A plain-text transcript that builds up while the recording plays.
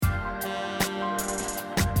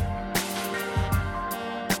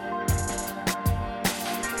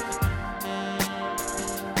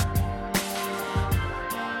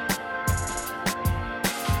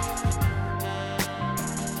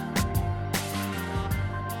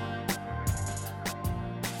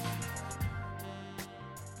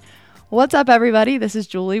What's up, everybody? This is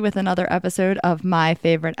Julie with another episode of My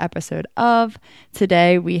Favorite Episode of.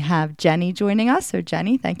 Today we have Jenny joining us. So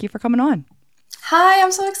Jenny, thank you for coming on. Hi,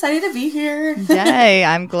 I'm so excited to be here. Yay,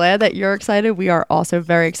 I'm glad that you're excited. We are also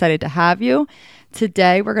very excited to have you.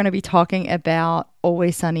 Today we're going to be talking about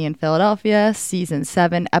Always Sunny in Philadelphia, Season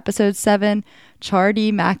 7, Episode 7,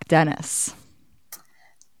 CharDee MacDennis.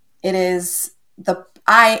 It is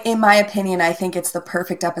in my opinion, I think it's the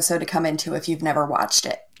perfect episode to come into if you've never watched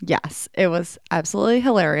it. Yes, it was absolutely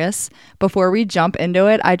hilarious. Before we jump into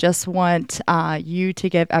it, I just want you to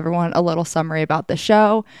give everyone a little summary about the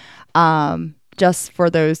show, just for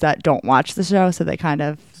those that don't watch the show, so they kind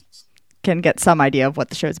of can get some idea of what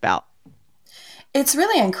the show's about. It's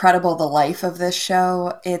really incredible, the life of this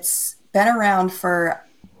show. It's been around for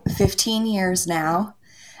 15 years now.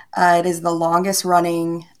 It is the longest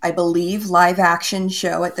running, I believe, live action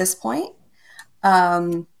show at this point.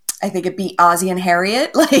 I think it beat Ozzie and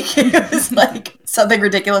Harriet. It was something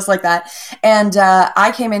ridiculous like that. And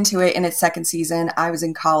I came into it in its second season. I was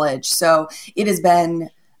in college. So it has been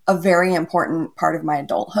a very important part of my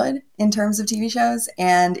adulthood in terms of TV shows.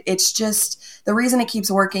 And it's just, the reason it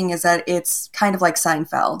keeps working is that it's kind of like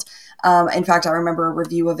Seinfeld. In fact, I remember a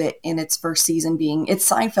review of it in its first season being, it's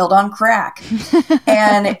Seinfeld on crack.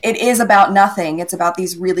 And it is about nothing. It's about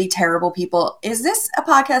these really terrible people. Is this a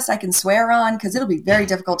podcast I can swear on? Because it'll be very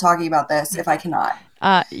difficult talking about this if I cannot.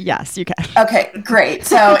 Yes, you can. Okay, great.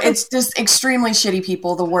 So it's just extremely shitty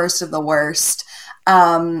people, the worst of the worst.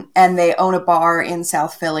 And they own a bar in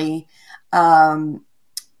South Philly,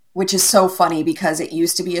 which is so funny because it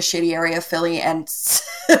used to be a shitty area of Philly. And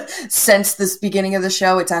since this beginning of the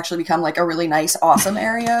show, it's actually become like a really nice, awesome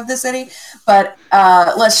area of the city. But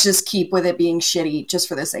let's just keep with it being shitty just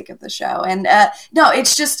for the sake of the show. And no,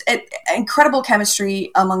 it's just incredible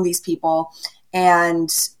chemistry among these people. And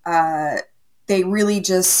they really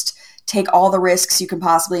just take all the risks you can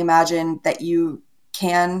possibly imagine that you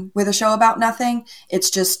can with a show about nothing. It's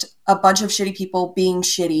just a bunch of shitty people being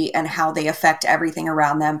shitty and how they affect everything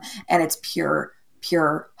around them. And it's pure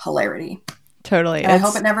hilarity. Totally. And I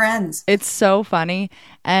hope it never ends. It's so funny.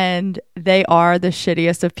 And they are the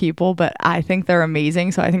shittiest of people, but I think they're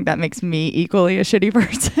amazing. So I think that makes me equally a shitty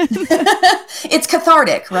person. It's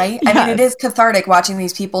cathartic, right? Yes. I mean, it is cathartic watching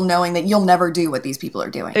these people knowing that you'll never do what these people are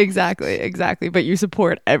doing. Exactly. But you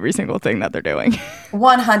support every single thing that they're doing.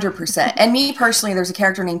 100%. And me personally, there's a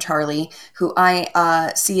character named Charlie who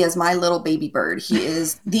I see as my little baby bird. He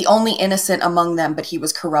is the only innocent among them, but he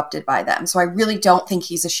was corrupted by them. So I really don't think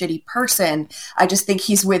he's a shitty person. I just think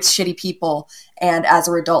he's with shitty people and as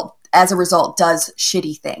a result does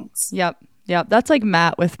shitty things. Yep. That's like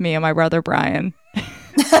Matt with me and my brother Brian.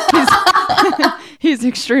 He's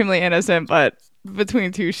extremely innocent, but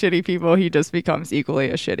between two shitty people, he just becomes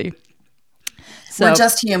equally as shitty. So, we're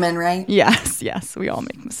just human, right? Yes, we all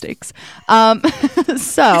make mistakes.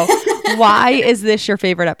 So why is this your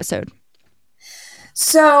favorite episode?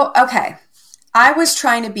 So, okay. I was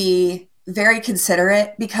trying to be very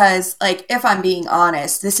considerate because, if I'm being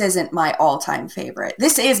honest, this isn't my all-time favorite.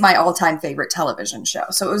 This is my all-time favorite television show.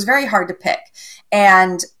 So it was very hard to pick.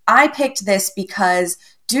 And I picked this because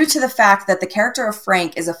due to the fact that the character of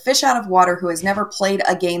Frank is a fish out of water who has never played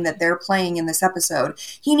a game that they're playing in this episode,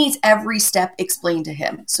 he needs every step explained to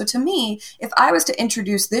him. So to me, if I was to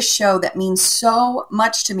introduce this show that means so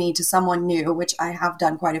much to me to someone new, which I have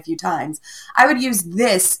done quite a few times, I would use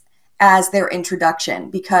this as their introduction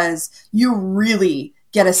because you really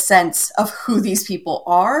get a sense of who these people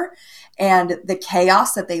are and the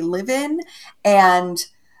chaos that they live in. And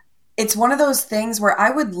it's one of those things where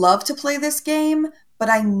I would love to play this game, but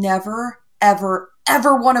I never, ever,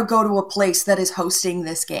 ever want to go to a place that is hosting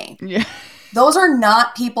this game. Yeah. Those are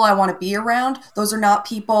not people I want to be around. Those are not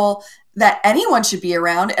people that anyone should be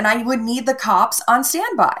around, and I would need the cops on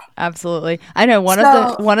standby. Absolutely. I know one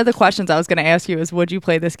of the questions I was going to ask you is, would you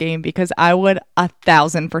play this game? Because I would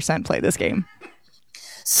 1,000% play this game.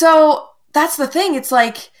 So that's the thing. It's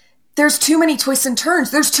like, there's too many twists and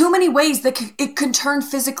turns. There's too many ways that it can turn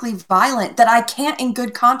physically violent that I can't in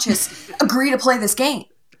good conscience agree to play this game.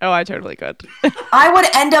 Oh, I totally could. I would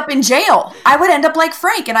end up in jail. I would end up like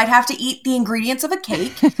Frank, and I'd have to eat the ingredients of a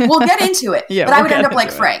cake. We'll get into it. But I would end up like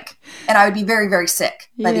Frank, and I would be very, very sick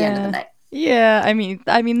by the end of the night. Yeah, I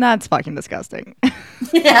mean that's fucking disgusting.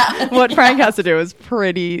 Yeah. What Frank has to do is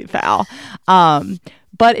pretty foul.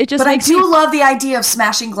 But it just makes I do love the idea of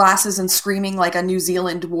smashing glasses and screaming like a New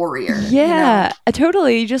Zealand warrior. Yeah,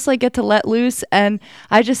 totally. You just get to let loose. And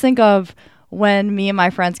I just think of when me and my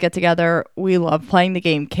friends get together, we love playing the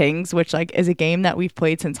game Kings, which is a game that we've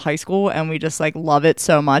played since high school, and we just love it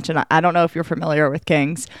so much. And I don't know if you're familiar with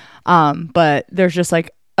Kings, but there's just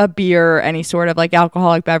a beer, any sort of like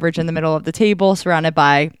alcoholic beverage in the middle of the table, surrounded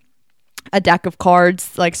by a deck of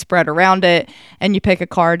cards like spread around it, and you pick a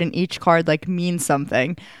card, and each card like means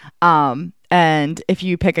something. And if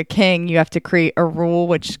you pick a king, you have to create a rule,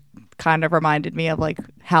 which kind of reminded me of like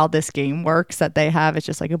how this game works that they have. It's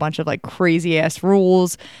just like a bunch of like crazy ass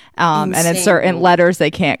rules, and in certain letters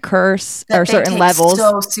they can't curse, or certain levels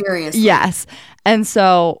so seriously. Yes. And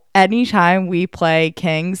so anytime we play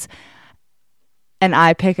kings and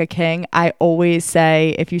I pick a king, I always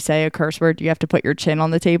say, if you say a curse word, you have to put your chin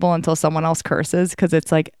on the table until someone else curses, because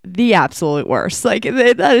it's like the absolute worst. Like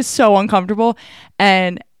that is so uncomfortable.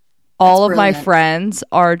 And all of my friends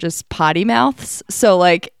are just potty mouths. So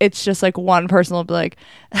like it's just like one person will be like,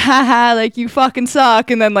 haha, like you fucking suck.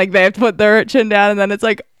 And then like they have to put their chin down, and then it's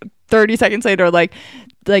like 30 seconds later, like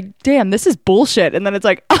damn, this is bullshit. And then it's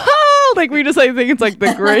like, oh, like we just like think it's like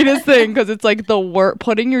the greatest thing, because it's like the worst.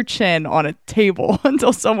 Putting your chin on a table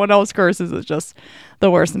until someone else curses is just the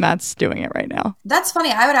worst, and Matt's doing it right now. That's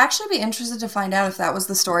funny. I would actually be interested to find out if that was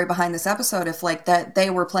the story behind this episode, if like that they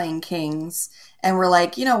were playing kings and we're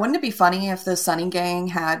like, you know, wouldn't it be funny if the Sunny Gang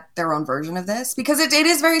had their own version of this? Because it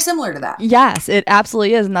is very similar to that. Yes, it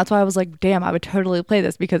absolutely is. And that's why I was like, damn, I would totally play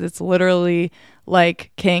this, because it's literally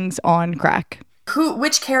like kings on crack.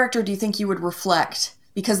 Which character do you think you would reflect?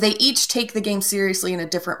 Because they each take the game seriously in a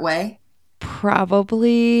different way.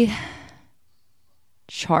 Probably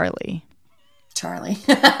Charlie.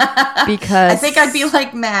 Because I think I'd be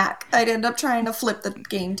like Mac. I'd end up trying to flip the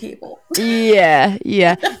game table. Yeah.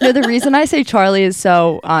 No, the reason I say Charlie is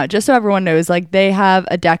so just so everyone knows, like they have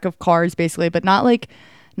a deck of cards basically, but not like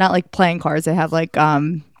playing cards. They have like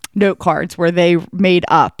note cards where they made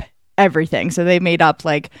up everything. So they made up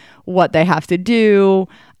like what they have to do.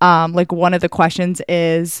 Like one of the questions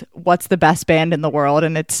is, what's the best band in the world?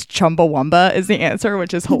 And it's Chumbawamba is the answer,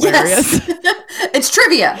 which is hilarious. Yes. It's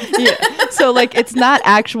trivia. Yeah. So like it's not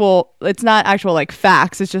actual like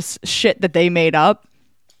facts. It's just shit that they made up.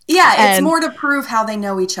 Yeah, it's more to prove how they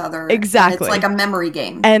know each other. Exactly. And it's like a memory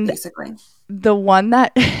game, and basically. The one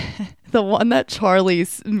that Charlie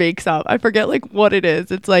makes up, I forget like what it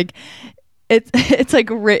is. It's like it's like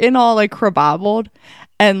written all like crababbled,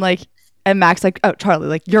 and Mac's like, oh, Charlie,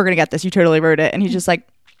 like you're gonna get this. You totally wrote it. And he's just like,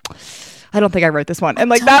 I don't think I wrote this one. And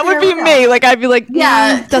like that would be me. Like I'd be like,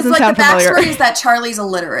 yeah, doesn't sound familiar. The backstory is that Charlie's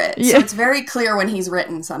illiterate, so it's very clear when he's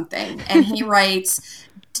written something, and he writes,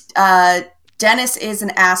 "Dennis is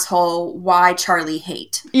an asshole. Why Charlie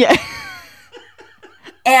hate?" Yeah.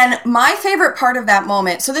 And my favorite part of that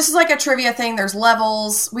moment, so this is like a trivia thing. There's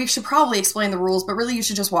levels. We should probably explain the rules, but really you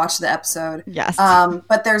should just watch the episode. Yes.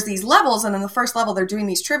 But there's these levels, and in the first level, they're doing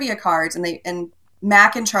these trivia cards, and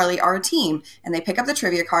Mac and Charlie are a team, and they pick up the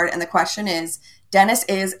trivia card, and the question is, Dennis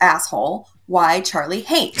is asshole. Why Charlie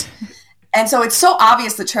hate? And so it's so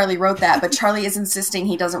obvious that Charlie wrote that, but Charlie is insisting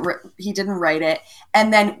he didn't write it.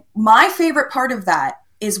 And then my favorite part of that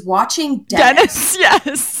is watching Dennis.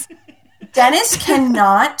 Yes. Dennis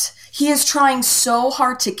cannot. He is trying so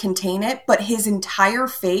hard to contain it, but his entire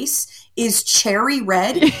face is cherry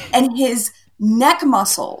red, and his neck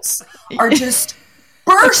muscles are just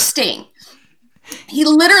bursting. He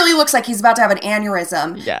literally looks like he's about to have an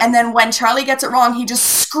aneurysm. Yeah. And then when Charlie gets it wrong, he just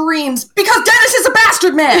screams, because Dennis is a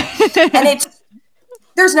bastard man. And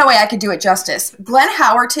there's no way I could do it justice. Glenn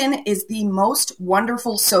Howerton is the most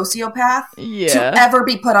wonderful sociopath to ever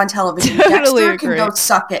be put on television. Totally Dexter can go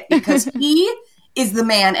suck it, because he is the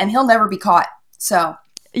man, and he'll never be caught. So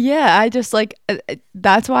yeah, I just like,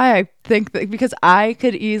 that's why I think that, because I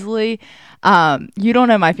could easily, you don't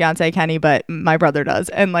know my fiance Kenny, but my brother does,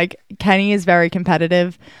 and like Kenny is very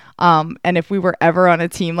competitive, and if we were ever on a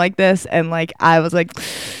team like this, and like I was like,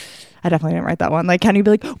 I definitely didn't write that one, like Kenny'd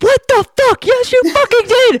be like, what the fuck, yes you fucking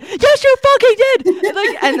did, yes you fucking did,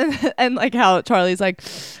 like, and like how Charlie's like,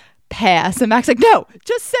 pass, and Mac's like, no,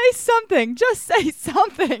 just say something,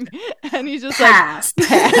 and he's just pass. Like,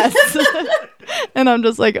 pass. And I'm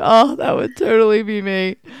just like, oh, that would totally be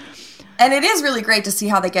me. And it is really great to see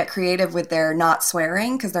how they get creative with their not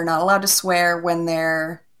swearing, because they're not allowed to swear when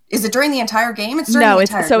they're, is it during the entire game? It's during the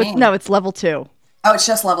entire game. It's level 2. Oh, it's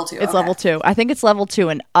just level 2. It's level 2. I think it's level 2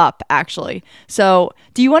 and up, actually. So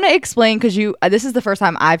do you want to explain, because this is the first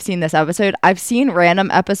time I've seen this episode. I've seen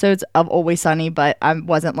random episodes of Always Sunny, but I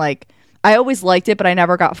wasn't like, I always liked it, but I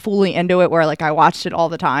never got fully into it where like I watched it all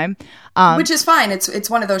the time. Which is fine.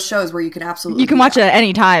 It's one of those shows where you can absolutely... You can watch it at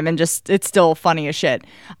any time and just, it's still funny as shit.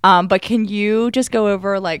 But can you just go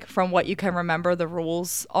over, like, from what you can remember, the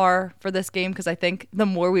rules are for this game? Because I think the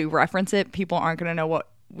more we reference it, people aren't going to know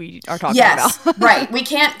we are talking yes, about. Right. We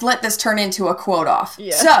can't let this turn into a quote off.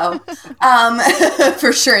 Yeah. So,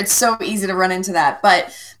 for sure, it's so easy to run into that.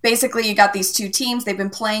 But basically, you got these two teams. They've been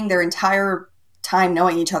playing their entire time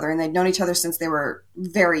knowing each other, and they've known each other since they were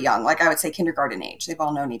very young, like I would say kindergarten age. They've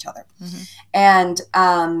all known each other. Mm-hmm.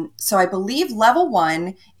 And so I believe level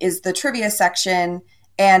 1 is the trivia section,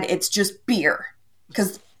 and it's just beer,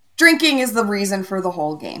 because drinking is the reason for the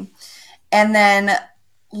whole game. And then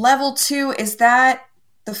level 2, is that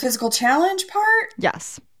the physical challenge part?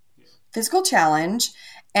 Yes. Physical challenge.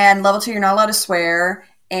 And level 2, you're not allowed to swear.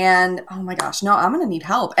 And, oh my gosh, no, I'm going to need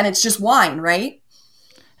help. And it's just wine, right?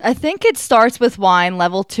 I think it starts with wine.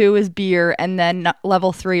 Level 2 is beer. And then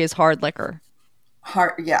level 3 is hard liquor.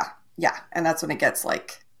 Yeah. And that's when it gets,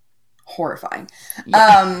 like, horrifying.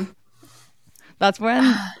 Yeah. That's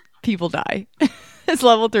when people die. It's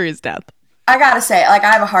level 3 is death. I got to say, like,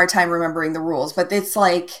 I have a hard time remembering the rules. But it's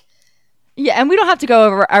like... Yeah, and we don't have to go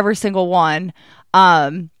over every single one.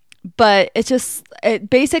 But it's just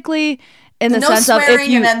basically in the sense of if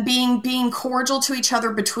you... and then being cordial to each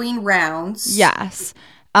other between rounds. Yes.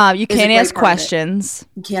 You can't ask questions.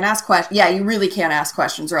 You can't ask questions. Yeah, you really can't ask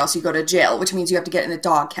questions or else you go to jail, which means you have to get in a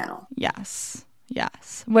dog kennel. Yes.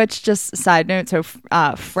 Which, just side note, so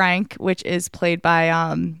Frank, which is played by,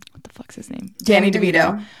 what the fuck's his name? Danny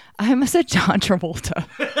DeVito. I almost said John Travolta.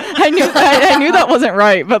 I knew that wasn't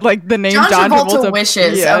right, but like the name John Travolta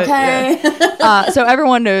wishes. Yeah, okay. Yeah. So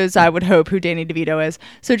everyone knows, I would hope, who Danny DeVito is.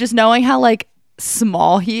 So just knowing how like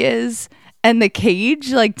small he is, and the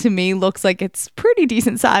cage, like, to me looks like it's pretty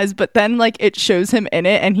decent size, but then like it shows him in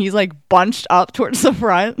it, and he's like bunched up towards the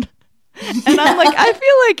front. And I'm like, I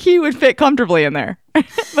feel like he would fit comfortably in there.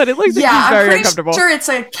 But it looks like he's very uncomfortable. I'm pretty sure it's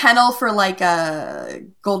a kennel for like a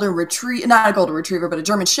golden retriever, not a golden retriever, but a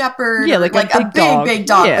German shepherd. Yeah, like a big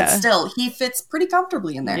dog. Yeah. But still, he fits pretty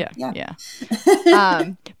comfortably in there. Yeah.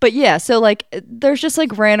 But yeah, so like there's just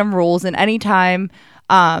like random rules, and anytime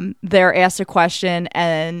they're asked a question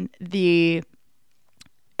and the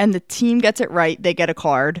team gets it right, they get a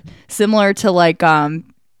card. Similar to like what's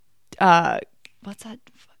that?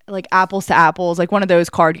 Like apples to apples, like one of those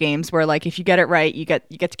card games where like if you get it right, you get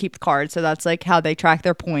to keep the card. So that's like how they track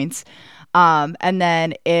their points. And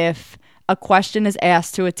then if a question is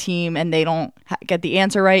asked to a team and they don't get the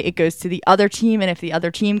answer right, it goes to the other team. And if the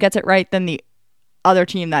other team gets it right, then the other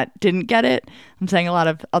team that didn't get it, I'm saying a lot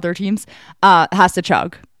of other teams, has to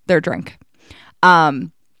chug their drink.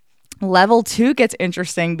 Level 2 gets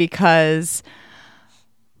interesting because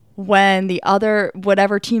when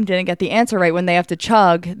whatever team didn't get the answer right, when they have to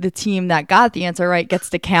chug, the team that got the answer right gets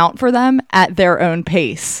to count for them at their own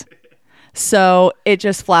pace. So it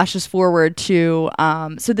just flashes forward to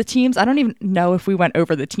so the teams, I don't even know if we went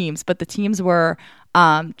over the teams, but the teams were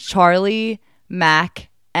Charlie, Mac,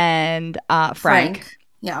 and Frank.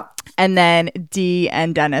 Yeah. And then Dee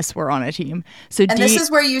and Dennis were on a team. So this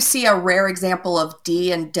is where you see a rare example of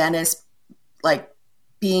Dee and Dennis like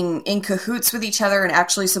being in cahoots with each other and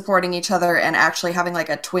actually supporting each other and actually having like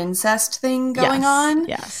a twincest thing going on.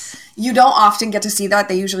 Yes. You don't often get to see that.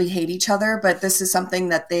 They usually hate each other, but this is something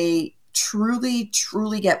that they truly,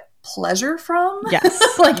 truly get pleasure from. Yes.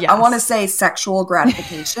 Yes. I want to say sexual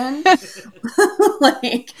gratification.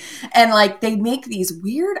 And they make these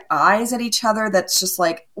weird eyes at each other that's just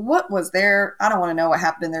like, what was their, I don't want to know what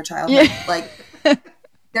happened in their childhood. Yeah.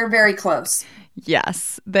 They're very close.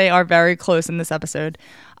 Yes, they are very close in this episode.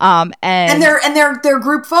 And their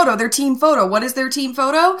group photo, their team photo. What is their team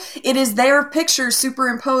photo? It is their picture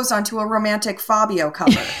superimposed onto a romantic Fabio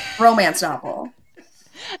cover, romance novel.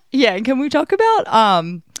 Yeah, can we talk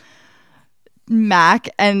about Mac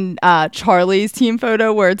and Charlie's team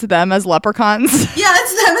photo where it's them as leprechauns? Yeah,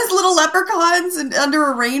 it's them as little leprechauns and under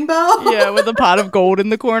a rainbow. Yeah, with a pot of gold in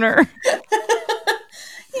the corner.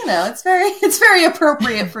 You know, it's very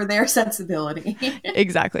appropriate for their sensibility.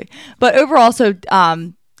 Exactly. But overall, so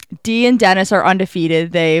Dee and Dennis are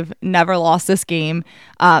undefeated. They've never lost this game.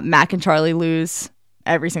 Mac and Charlie lose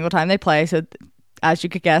every single time they play. So as you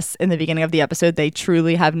could guess in the beginning of the episode, they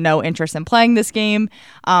truly have no interest in playing this game.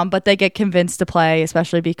 But they get convinced to play,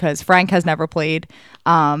 especially because Frank has never played.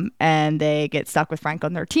 And they get stuck with Frank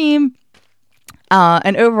on their team.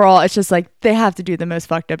 And overall, it's just like they have to do the most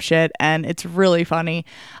fucked up shit, and it's really funny.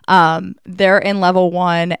 They're in level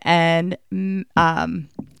 1, and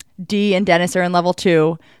Dee and Dennis are in level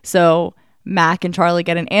 2. So Mac and Charlie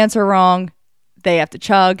get an answer wrong. They have to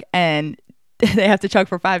chug, and they have to chug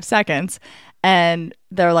for 5 seconds. And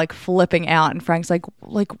they're like flipping out, and Frank's like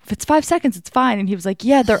if it's 5 seconds, it's fine. And he was like,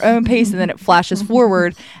 yeah, their own pace. And then it flashes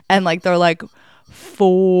forward, and like they're like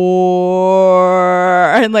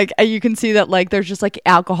 4, and like you can see that like there's just like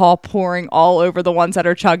alcohol pouring all over the ones that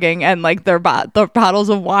are chugging, and like the bottles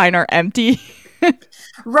of wine are empty.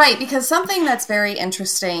 Right, because something that's very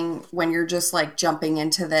interesting when you're just like jumping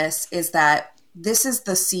into this is that this is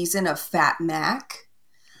the season of Fat Mac.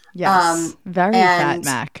 Yes, very fat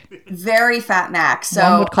Mac. Very fat Mac. So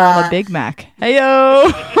one would call him a Big Mac.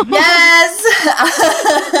 Heyo. Yes.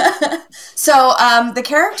 So the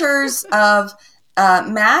characters of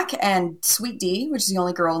Mac and Sweet D, which is the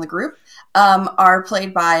only girl in the group, are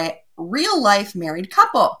played by real life married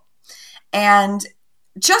couple. And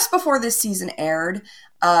just before this season aired,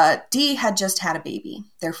 D had just had a baby,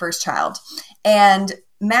 their first child. And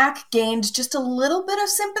Mac gained just a little bit of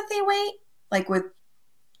sympathy weight, like with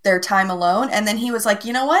their time alone. And then he was like,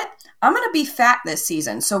 you know what? I'm going to be fat this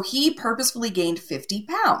season. So he purposefully gained 50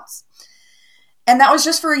 pounds. And that was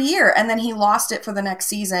just for a year. And then he lost it for the next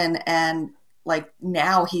season. And like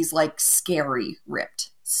now he's like scary ripped,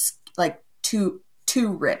 like too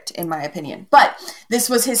ripped in my opinion. But this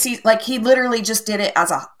was his season. Like he literally just did it as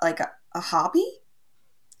a hobby.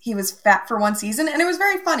 He was fat for one season and it was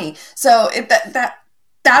very funny. So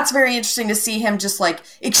that's very interesting to see him just like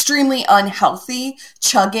extremely unhealthy,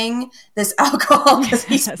 chugging this alcohol because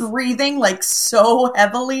he's breathing like so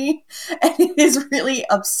heavily, and it is really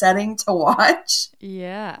upsetting to watch.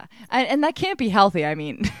 Yeah, and that can't be healthy. I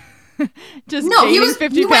mean, just gaining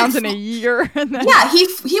 50 pounds in a year. And then... Yeah,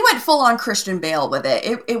 he went full on Christian Bale with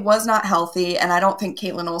it. It was not healthy, and I don't think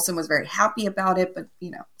Caitlin Olsen was very happy about it. But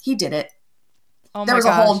you know, he did it. Oh there was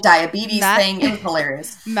a whole diabetes thing. It was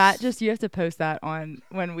hilarious. Matt, you have to post that on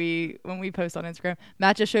when we post on Instagram.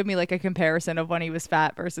 Matt just showed me like a comparison of when he was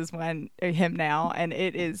fat versus when him now, and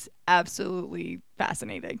it is absolutely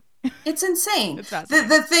fascinating. It's insane. It's fascinating.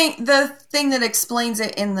 The thing that explains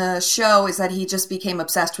it in the show is that he just became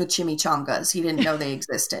obsessed with chimichangas. He didn't know they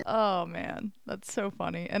existed. Oh man, that's so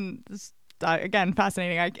funny, and this, again,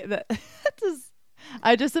 fascinating.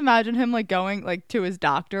 I just imagine him like going like to his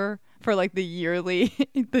doctor for like the yearly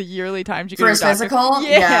times you go to your doctor. Physical?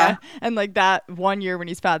 Yeah. And like that 1 year when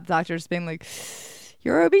he's fat, the doctor just being like,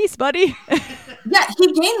 you're obese, buddy. Yeah,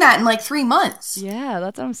 he gained that in like 3 months. Yeah,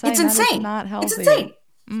 that's what I'm saying. It's insane. Not healthy. It's insane.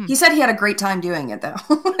 He said he had a great time doing it though.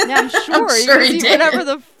 Yeah, I'm sure. I'm sure he did. Whatever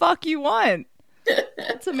the fuck you want.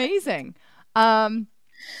 It's amazing.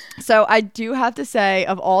 So I do have to say,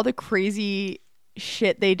 of all the crazy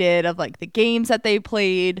shit they did, of like the games that they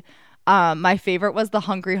played, my favorite was the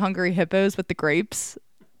Hungry Hungry Hippos with the grapes.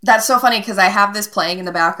 That's so funny because I have this playing in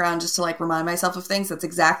the background just to like remind myself of things. That's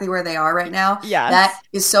exactly where they are right now. Yeah, that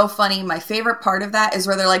is so funny. My favorite part of that is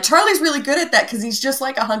where they're like, Charlie's really good at that because he's just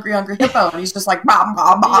like a hungry hippo, and he's just like bah,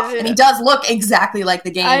 bah, bah. Yeah. And he does look exactly like the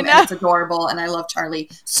game, and it's adorable. And I love Charlie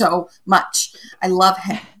so much. I love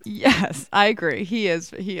him. Yes, I agree. He is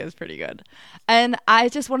pretty good. And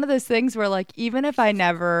just one of those things where like, even if I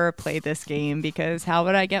never play this game, because how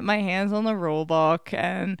would I get my hands on the rule book?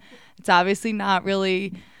 And it's obviously not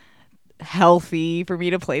really healthy for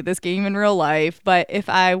me to play this game in real life. But if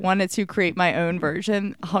I wanted to create my own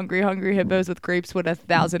version, Hungry Hungry Hippos with grapes would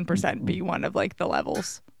 1,000% be one of like the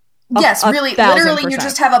levels. Yes, really, literally, you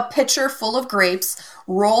just have a pitcher full of grapes,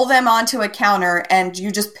 roll them onto a counter, and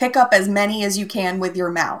you just pick up as many as you can with your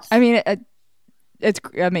mouth. I mean, it's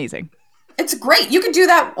amazing. It's great. You could do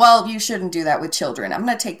that. Well, you shouldn't do that with children. I'm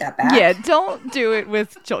going to take that back. Yeah, don't do it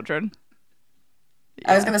with children.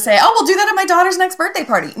 Yeah. I was going to say, oh, we'll do that at my daughter's next birthday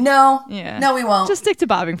party. No. Yeah. No, we won't. Just stick to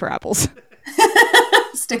bobbing for apples.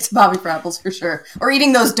 Stick to bobbing for apples for sure. Or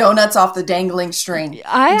eating those donuts off the dangling string.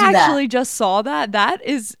 I actually just saw that. That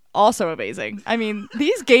is also amazing. I mean,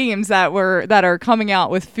 these games that are coming out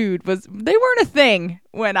with food they weren't a thing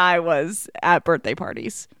when I was at birthday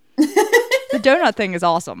parties. The donut thing is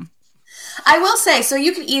awesome. I will say, so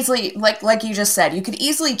you could easily, like you just said, you could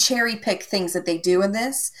easily cherry pick things that they do in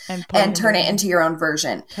this and turn it into your own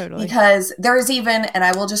version. Totally. Because there is even, and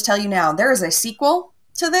I will just tell you now, there is a sequel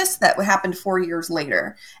to this that happened 4 years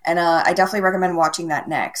later. And I definitely recommend watching that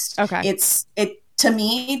next. Okay. It to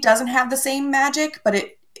me, doesn't have the same magic, but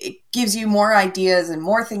it gives you more ideas and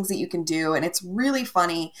more things that you can do. And it's really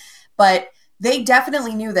funny. But they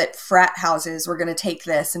definitely knew that frat houses were going to take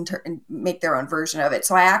this and make their own version of it.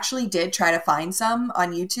 So I actually did try to find some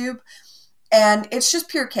on YouTube, and it's just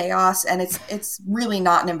pure chaos. And it's really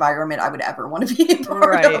not an environment I would ever want to be a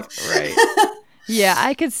part of. Right. Yeah,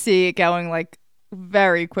 I could see it going like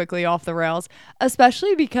very quickly off the rails,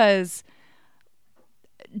 especially because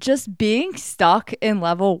just being stuck in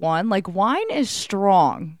level 1, like wine is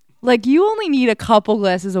strong. Like you only need a couple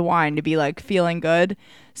glasses of wine to be like feeling good.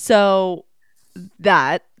 So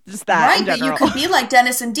that just that in Right, but you general. could be like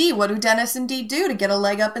Dennis and Dee. What do Dennis and Dee do to get a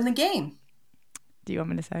leg up in the game? Do you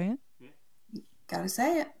want me to say it? Gotta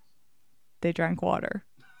say it. They drank water.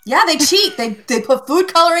 Yeah, they cheat. They put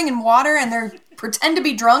food coloring in water and they pretend to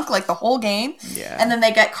be drunk like the whole game. Yeah. And then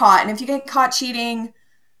they get caught. And if you get caught cheating,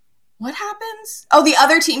 what happens? Oh, the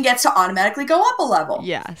other team gets to automatically go up a level.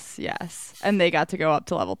 Yes. And they got to go up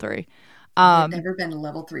to level 3. I've never been to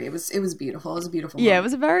level 3. It was beautiful. It was a beautiful moment. Yeah, it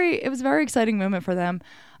was a very exciting moment for them.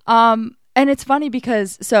 And it's funny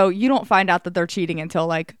because so you don't find out that they're cheating until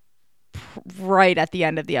like right at the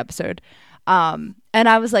end of the episode. And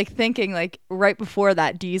I was like thinking like right before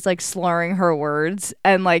that, Dee's like slurring her words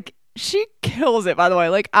and like she kills it, by the way.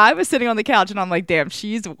 Like I was sitting on the couch and I'm like, damn,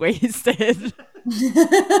 she's wasted.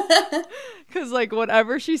 Because like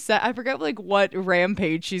whatever she said, I forget like what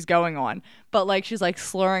rampage she's going on, but like she's like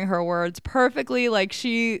slurring her words perfectly. Like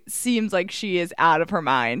she seems like she is out of her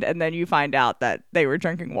mind, and then you find out that they were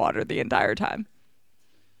drinking water the entire time.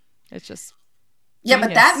 It's just yeah,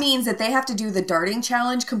 but that means that they have to do the darting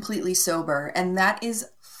challenge completely sober, and that is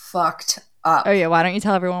fucked up. Oh yeah, why don't you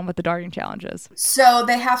tell everyone what the darting challenge is? So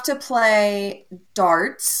they have to play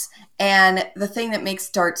darts, and the thing that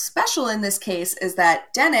makes darts special in this case is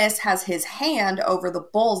that Dennis has his hand over the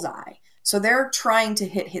bullseye. So they're trying to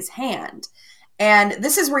hit his hand. And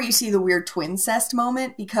this is where you see the weird twincest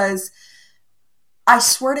moment, because I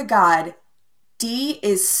swear to God, Dee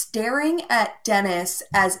is staring at Dennis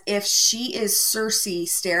as if she is Cersei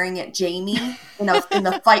staring at Jaime in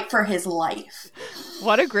the fight for his life.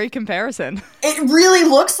 What a great comparison. It really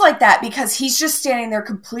looks like that because he's just standing there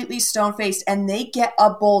completely stone-faced and they get a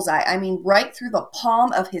bullseye. I mean, right through the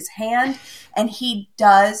palm of his hand, and he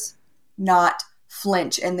does not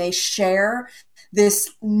flinch. And they share this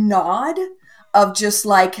nod of just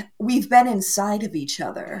like, we've been inside of each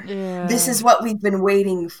other. Yeah. This is what we've been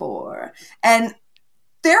waiting for. And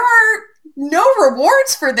there are no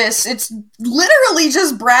rewards for this. It's literally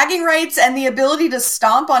just bragging rights and the ability to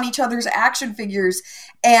stomp on each other's action figures.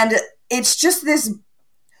 And it's just this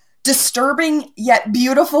disturbing yet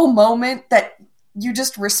beautiful moment that you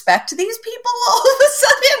just respect these people all of a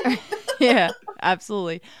sudden. Yeah,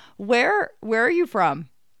 absolutely. Where are you from?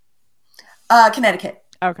 Connecticut.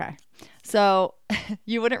 Okay. So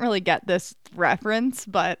you wouldn't really get this reference,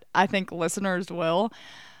 but I think listeners will.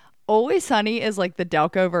 Always Sunny is like the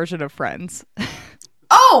Delco version of Friends.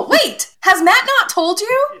 Oh, wait. Has Matt not told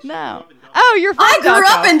you? No. Oh, you're from I grew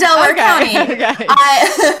Delco. up in Delaware Okay. County. Okay.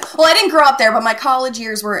 I didn't grow up there, but my college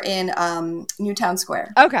years were in Newtown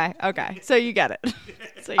Square. Okay. So you get it.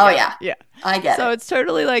 So you Oh, get yeah. it. Yeah. I get So it. it's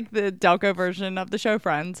totally like the Delco version of the show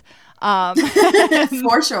Friends.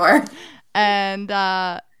 For sure. And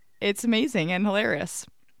it's amazing and hilarious.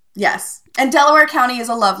 Yes. And Delaware County is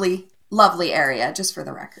a lovely, lovely area, just for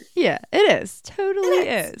the record. Yeah, it is. Totally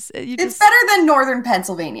It is. It's better than northern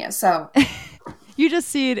Pennsylvania, so. You just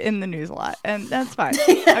see it in the news a lot, and that's fine.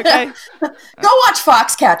 Okay? Go watch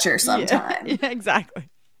Foxcatcher sometime. Yeah, exactly.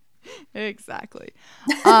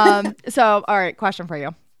 So, all right, question for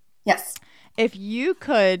you. Yes. If you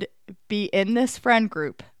could be in this friend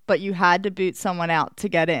group, but you had to boot someone out to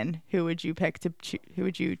get in, who would you pick to who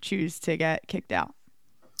would you choose to get kicked out?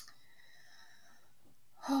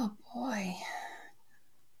 Oh, boy.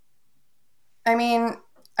 I mean,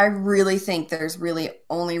 I really think there's really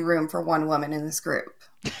only room for one woman in this group.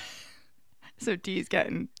 So Dee's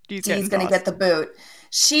going to get the boot.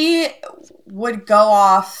 She would go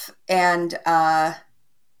off and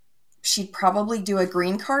she'd probably do a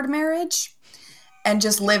green card marriage and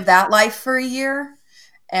just live that life for a year.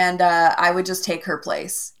 And I would just take her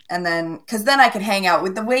place. And then, because then I could hang out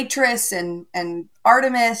with the waitress and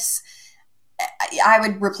Artemis. I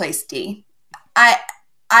would replace Dee.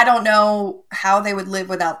 I don't know how they would live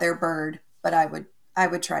without their bird, but I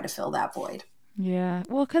would try to fill that void. Yeah,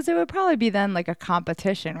 well, because it would probably be then like a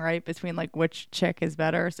competition, right, between like which chick is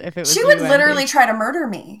better. So if it was, she would literally try to murder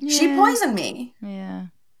me. Yeah. She poisoned me. Yeah,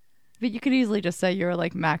 but you could easily just say you're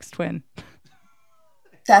like Mac's twin.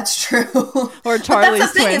 That's true. Or Charlie's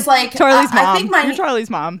that's the thing, twin. is like Charlie's mom. I think You're Charlie's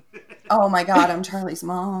mom. Oh my God, I'm Charlie's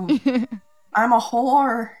mom. I'm a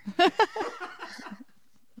whore.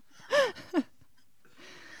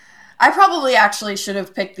 I probably actually should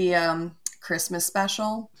have picked the Christmas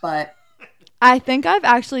special, but I think I've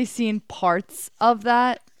actually seen parts of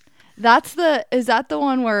that. Is that the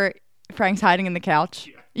one where Frank's hiding in the couch?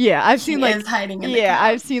 Yeah, I've seen like hiding in the couch.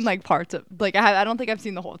 I've seen like parts of like I don't think I've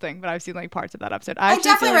seen the whole thing, but I've seen like parts of that episode. I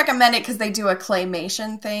definitely recommend it because they do a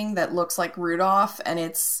claymation thing that looks like Rudolph, and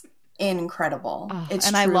it's incredible. It's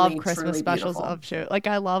and truly, I love Christmas specials beautiful. of shows. Like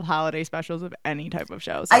I love holiday specials of any type of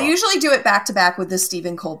show. So. I usually do it back to back with the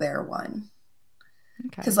Stephen Colbert one.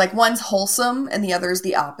 Okay. Because like one's wholesome and the other is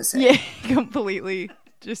the opposite. Yeah, completely.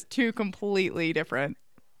 Just two completely different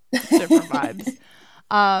vibes.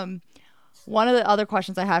 One of the other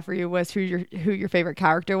questions I had for you was who your favorite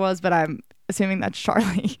character was, but I'm assuming that's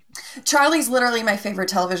Charlie. Charlie's literally my favorite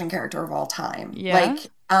television character of all time. Yeah. Like,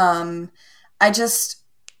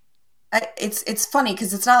 it's funny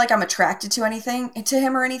because it's not like I'm attracted to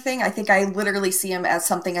him or anything. I think I literally see him as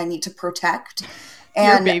something I need to protect.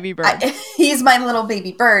 And your baby bird. He's my little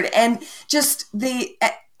baby bird. And just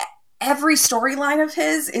every storyline of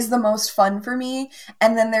his is the most fun for me.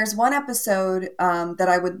 And then there's one episode that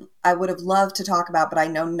I would have loved to talk about, but I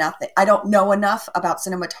know nothing. I don't know enough about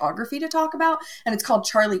cinematography to talk about. And it's called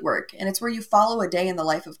Charlie Work. And it's where you follow a day in the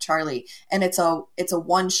life of Charlie. And it's a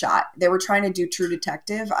one shot. They were trying to do True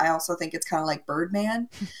Detective. I also think it's kind of like Birdman.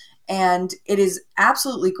 And it is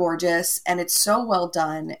absolutely gorgeous. And it's so well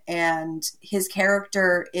done. And his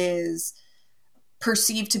character is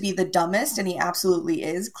perceived to be the dumbest, and he absolutely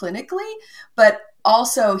is clinically, but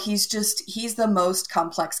also he's the most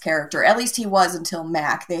complex character. At least he was until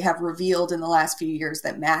Mac. They have revealed in the last few years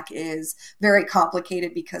that Mac is very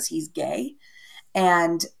complicated because he's gay.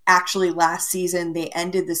 And actually last season, they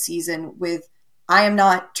ended the season with, I am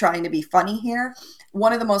not trying to be funny here,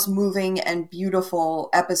 one of the most moving and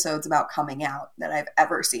beautiful episodes about coming out that I've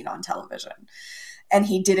ever seen on television. And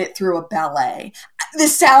he did it through a ballet.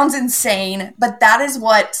 This sounds insane, but that is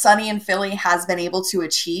what Sunny and Philly has been able to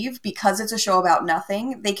achieve because it's a show about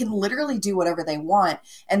nothing. They can literally do whatever they want.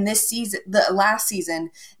 And this season, the last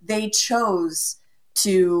season, they chose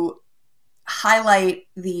to highlight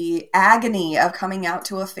the agony of coming out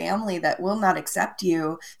to a family that will not accept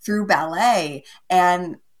you through ballet.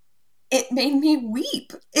 And it made me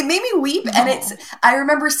weep. And I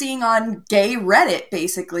remember seeing on gay Reddit,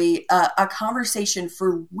 basically, a conversation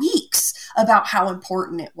for weeks about how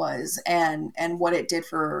important it was and what it did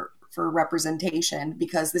for representation,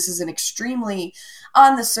 because this is an extremely,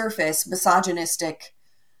 on the surface, misogynistic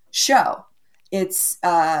show. It's,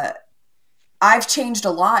 I've changed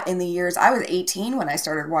a lot in the years. I was 18 when I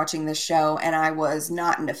started watching this show, and I was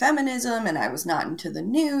not into feminism, and I was not into the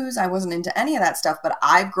news. I wasn't into any of that stuff, but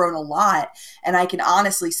I've grown a lot, and I can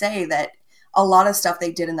honestly say that a lot of stuff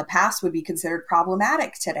they did in the past would be considered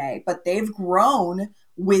problematic today, but they've grown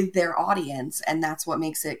with their audience, and that's what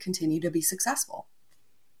makes it continue to be successful.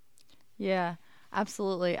 Yeah.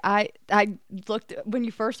 Absolutely. I looked when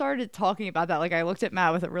you first started talking about that, like I looked at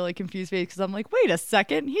Matt with a really confused face because I'm like, wait a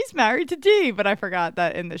second, he's married to Dee, but I forgot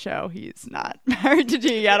that in the show he's not married to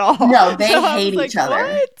Dee at all. No, they hate each other.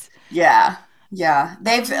 What? Yeah.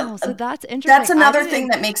 They've so that's interesting. That's another thing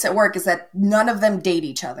that makes it work, is that none of them date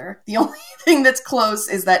each other. The only thing that's close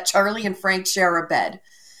is that Charlie and Frank share a bed,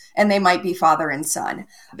 and they might be father and son.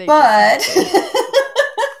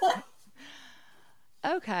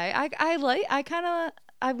 Okay,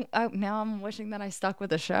 now I'm wishing that I stuck with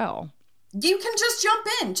the show. You can just jump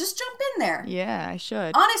in there. Yeah, I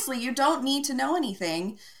should. Honestly, you don't need to know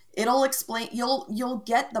anything. It'll explain, you'll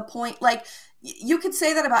get the point. Like, you could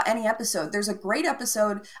say that about any episode. There's a great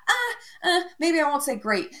episode, maybe I won't say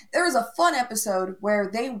great. There was a fun episode where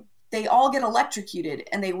they all get electrocuted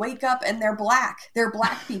and they wake up and they're black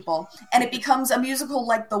people, and it becomes a musical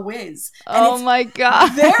like The Wiz. And oh my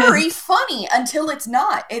god, very funny until it's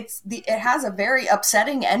not. It has a very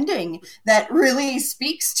upsetting ending that really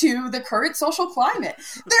speaks to the current social climate.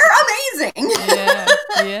 They're amazing.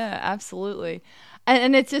 yeah, absolutely.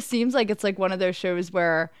 And it just seems like it's like one of those shows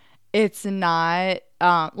where it's not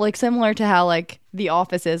like similar to how like The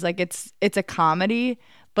Office is, like it's a comedy,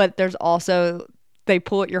 but there's also, they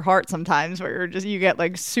pull at your heart sometimes where you get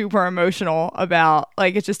like super emotional about,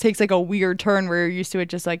 like, it just takes like a weird turn where you're used to it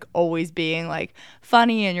just like always being like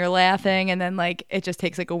funny and you're laughing, and then like it just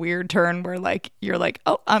takes like a weird turn where like you're like,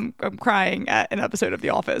 oh, I'm crying at an episode of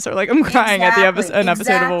The Office, or like I'm crying at an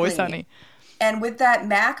episode of Always Sunny. And with that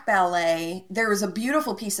Mac ballet, there was a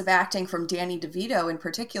beautiful piece of acting from Danny DeVito in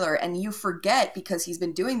particular, and you forget, because he's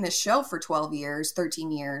been doing this show for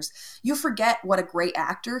 13 years, you forget what a great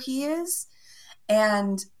actor he is.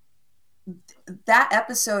 And that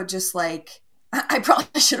episode, just like, I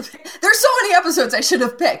probably should have picked. There's so many episodes I should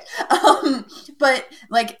have picked. But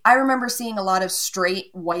like, I remember seeing a lot of straight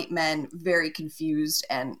white men very confused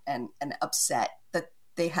and upset that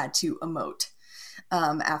they had to emote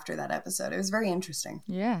after that episode. It was very interesting.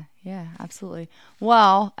 Yeah, absolutely.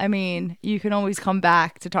 Well, I mean, you can always come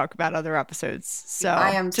back to talk about other episodes. So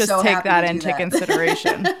I am just so take that into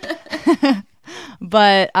consideration.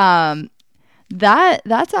 But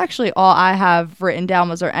that's actually all I have written down.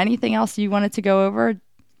 Was there anything else you wanted to go over?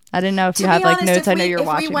 I didn't know if you had like notes. I know you're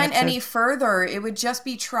watching. If we went any further, it would just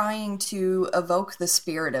be trying to evoke the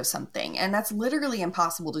spirit of something, and that's literally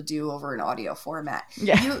impossible to do over an audio format.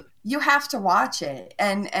 Yeah. You have to watch it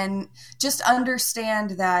and just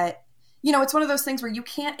understand that, you know, it's one of those things where you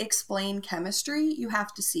can't explain chemistry. You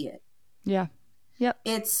have to see it. Yeah. Yep.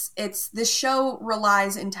 It's this show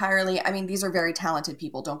relies entirely, I mean, these are very talented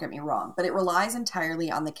people, don't get me wrong, but it relies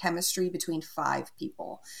entirely on the chemistry between 5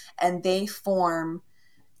 people, and they form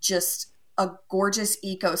just a gorgeous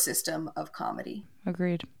ecosystem of comedy.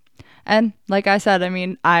 Agreed. And like I said, I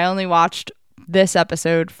mean, I only watched this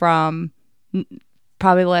episode from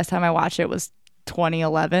probably the last time I watched it was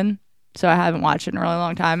 2011. So I haven't watched it in a really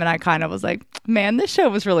long time. And I kind of was like, man, this show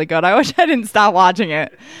was really good. I wish I didn't stop watching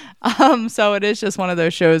it. So it is just one of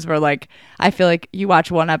those shows where like, I feel like you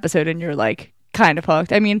watch one episode and you're like kind of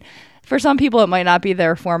hooked. I mean, for some people, it might not be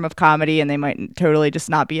their form of comedy and they might totally just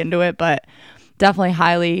not be into it. But definitely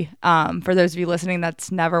highly, for those of you listening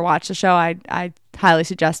that's never watched the show, I highly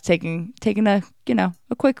suggest taking a, you know,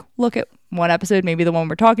 a quick look at one episode, maybe the one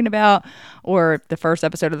we're talking about, or the first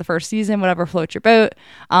episode of the first season, whatever floats your boat.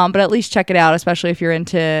 But at least check it out, especially if you're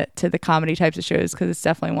into the comedy types of shows, because it's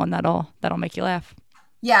definitely one that'll make you laugh.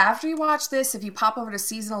 Yeah, after you watch this, if you pop over to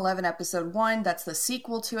season 11, episode 1, that's the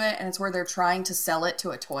sequel to it, and it's where they're trying to sell it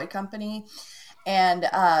to a toy company. And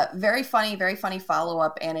very funny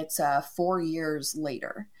follow-up, and it's 4 years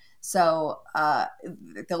later. So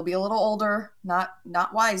they'll be a little older, not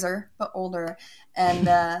wiser, but older. And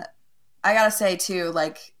I gotta say, too,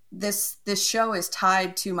 like, this show is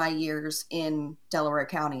tied to my years in Delaware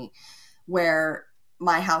County, where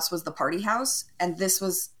my house was the party house, and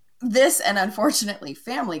this and unfortunately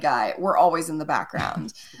Family Guy were always in the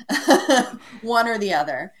background. One or the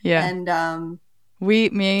other. Yeah. And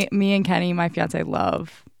me and Kenny, my fiance,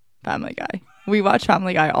 love Family Guy. We watch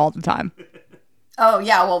Family Guy all the time. Oh,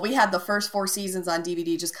 yeah. Well, we had the first 4 seasons on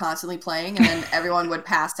DVD just constantly playing, and then everyone would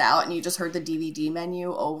pass out, and you just heard the DVD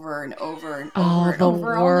menu over and over and over and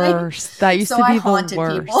over. Oh, the worst. That used to be the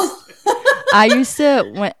worst. People. I used to,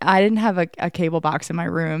 when I didn't have a cable box in my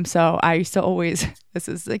room, so I used to always, this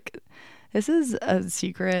is a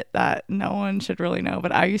secret that no one should really know,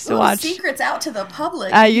 but I used to watch. Secrets out to the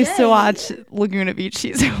public. I used to watch Laguna Beach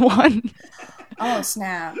season 1. Oh,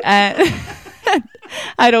 snap. And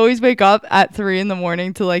I'd always wake up at 3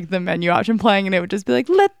 a.m. to like the menu option playing, and it would just be like,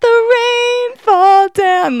 let the rain fall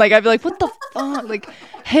down. Like, I'd be like, what the fuck? Like,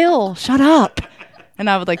 Hill, shut up. And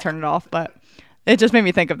I would like turn it off, but it just made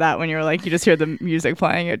me think of that when you were like, you just hear the music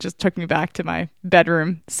playing. It just took me back to my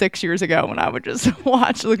bedroom 6 years ago when I would just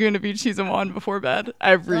watch Laguna Beach season 1 before bed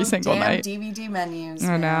every single night. DVD menus.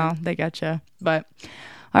 I know, they get you. But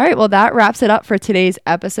all right, well, that wraps it up for today's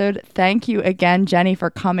episode. Thank you again, Jenny, for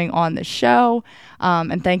coming on the show.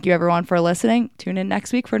 And thank you, everyone, for listening. Tune in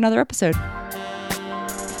next week for another episode.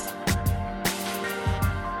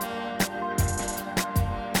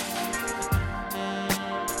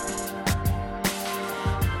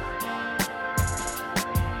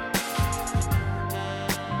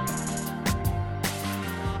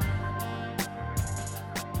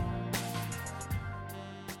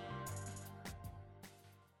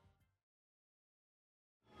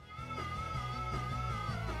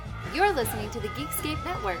 You're listening to the Geekscape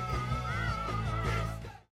Network.